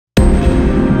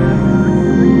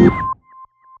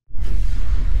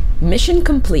Mission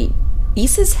complete.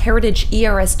 ESA's Heritage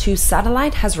ERS-2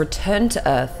 satellite has returned to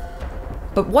Earth.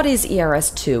 But what is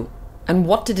ERS-2, and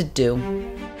what did it do?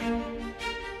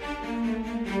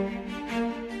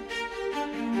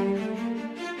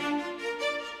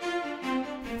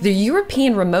 The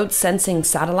European remote sensing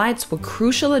satellites were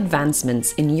crucial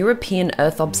advancements in European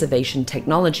Earth observation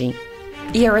technology.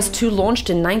 ERS-2 launched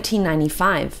in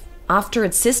 1995, after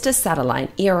its sister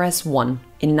satellite ERS-1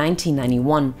 in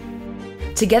 1991.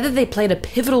 Together they played a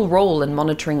pivotal role in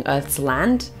monitoring Earth's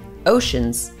land,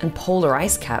 oceans, and polar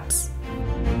ice caps.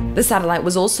 The satellite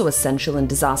was also essential in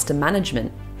disaster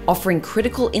management, offering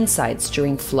critical insights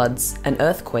during floods and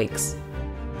earthquakes.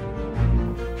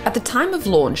 At the time of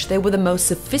launch, they were the most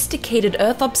sophisticated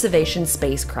Earth observation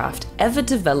spacecraft ever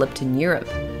developed in Europe.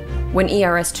 When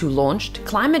ERS-2 launched,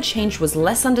 climate change was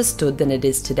less understood than it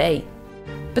is today.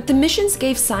 But the missions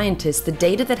gave scientists the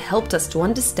data that helped us to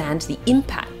understand the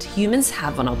impact humans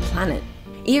have on our planet.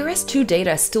 ERS-2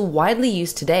 data is still widely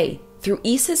used today through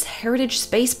ESA's Heritage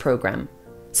Space Program,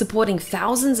 supporting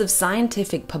thousands of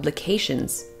scientific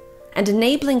publications and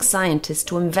enabling scientists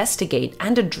to investigate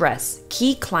and address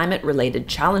key climate-related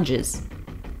challenges.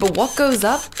 But what goes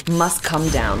up must come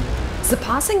down.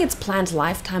 Surpassing its planned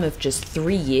lifetime of just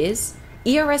 3 years,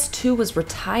 ERS-2 was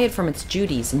retired from its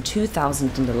duties in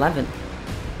 2011.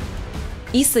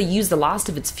 ESA used the last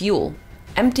of its fuel,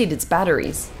 emptied its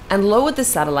batteries, and lowered the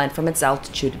satellite from its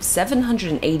altitude of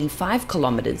 785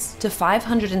 kilometers to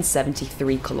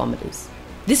 573 kilometers.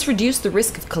 This reduced the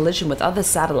risk of collision with other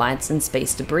satellites and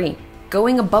space debris,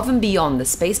 going above and beyond the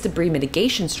space debris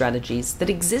mitigation strategies that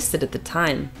existed at the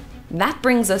time. That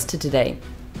brings us to today.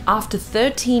 After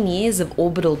 13 years of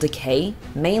orbital decay,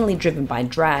 mainly driven by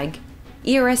drag,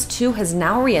 ERS-2 has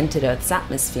now re-entered Earth's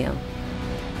atmosphere.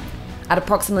 At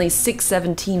approximately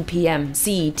 6:17 p.m.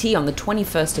 CET on the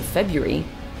 21st of February,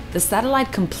 the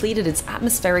satellite completed its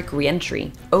atmospheric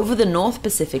re-entry over the North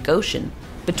Pacific Ocean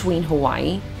between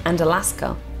Hawaii and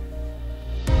Alaska.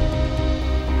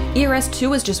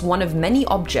 ERS-2 is just one of many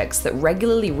objects that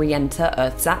regularly re-enter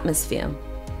Earth's atmosphere.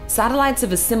 Satellites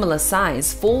of a similar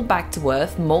size fall back to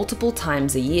Earth multiple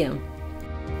times a year.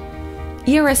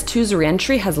 ERS-2's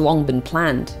re-entry has long been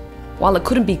planned. While it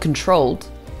couldn't be controlled,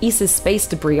 ESA's Space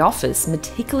Debris Office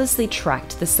meticulously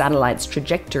tracked the satellite's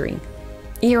trajectory.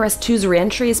 ERS-2's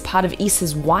re-entry is part of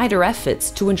ESA's wider efforts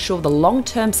to ensure the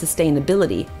long-term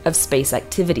sustainability of space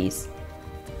activities.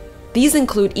 These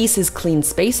include ESA's Clean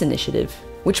Space Initiative,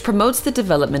 which promotes the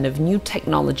development of new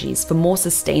technologies for more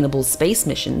sustainable space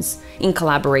missions in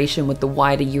collaboration with the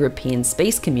wider European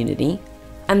space community,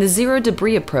 and the Zero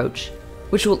Debris approach,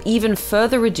 which will even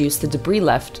further reduce the debris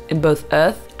left in both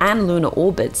Earth and lunar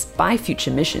orbits by future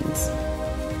missions.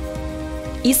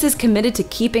 ESA is committed to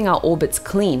keeping our orbits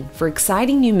clean for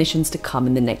exciting new missions to come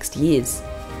in the next years,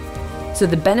 so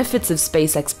the benefits of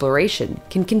space exploration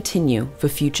can continue for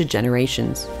future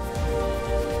generations.